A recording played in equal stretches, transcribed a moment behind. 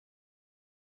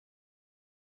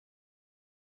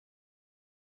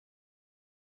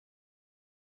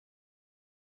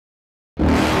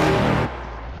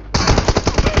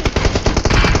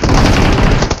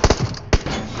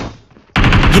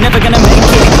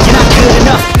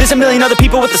there's a million other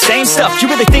people with the same stuff.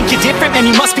 You really think you're different? Man,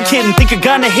 you must be kidding. Think you're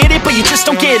gonna hit it, but you just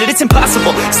don't get it. It's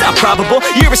impossible, it's not probable,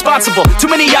 you're irresponsible.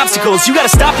 Too many obstacles, you gotta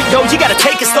stop it, yo. You gotta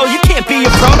take it slow, you can't be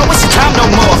a pro. No waste your time no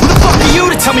more. Who the fuck are you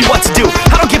to tell me what to do?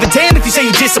 I don't give a damn if you say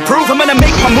you disapprove. I'm gonna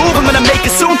make my move, I'm gonna make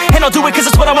it soon. And I'll do it cause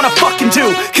it's what I wanna fucking do.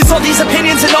 Cause all these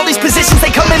opinions and all these positions,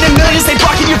 they come in millions, they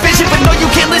blocking your vision. But no, you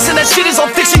can't listen, that shit is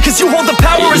all fiction. Cause you hold the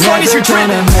power as long as you're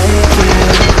dreaming.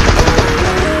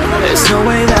 There's no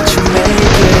way that you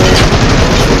make it.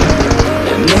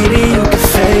 And maybe you can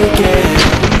fake it,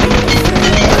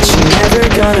 but you're never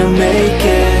gonna make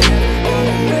it.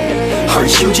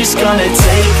 Aren't you just gonna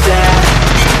take that?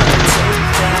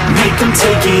 Make them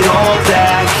take it all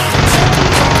back.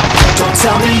 Don't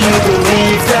tell me you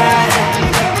believe that.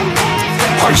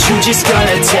 Aren't you just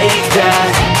gonna take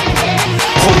that?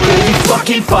 Or will you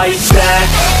fucking fight back?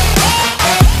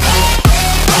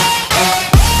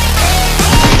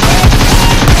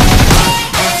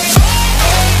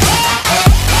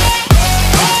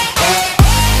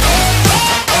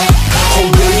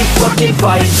 Fucking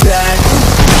fight back.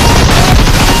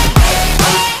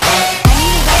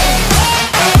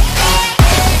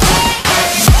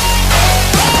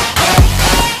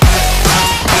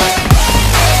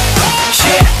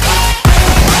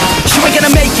 You ain't gonna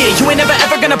make it, you ain't never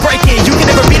ever gonna break it. You can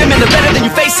never beat them and they're better than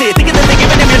you face it. Thinking that they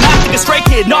giving them, you're not thinking straight,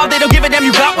 kid. No, they don't give a damn,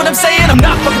 you got what I'm saying? I'm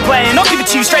not fucking playing, I'll give it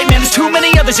to you straight, man. There's too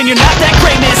many others and you're not that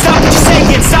great, man. Stop what you're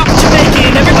saying, stop what you're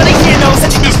making. Everybody here knows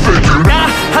that you're just faking. Nah,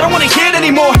 I don't wanna hear it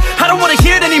anymore, I don't wanna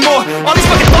hear it anymore. All these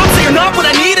fucking thoughts, they are not what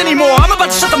I need anymore. I'm about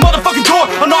to shut the motherfucking door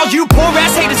on all you poor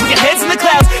ass haters with your heads in the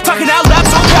clouds, talking out loud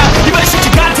so proud. You better shut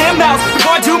your goddamn mouth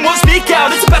before I do more, speak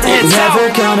out. It's about to head south. You're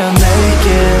never gonna make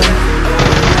it.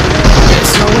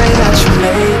 There's no way that you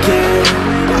make it.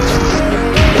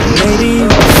 And maybe you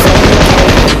can fake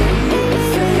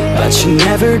it, but you're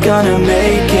never gonna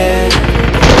make it.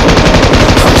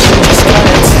 Aren't you just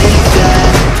gonna take that?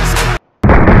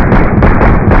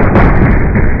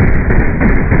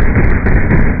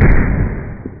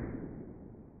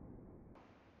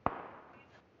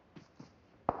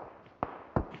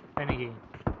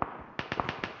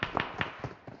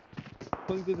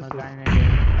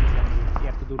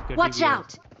 Watch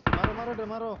out!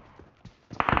 मारो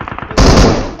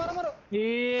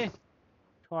ए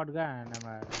shotgun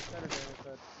हमारा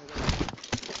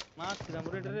मार सीधा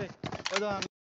मुरे रे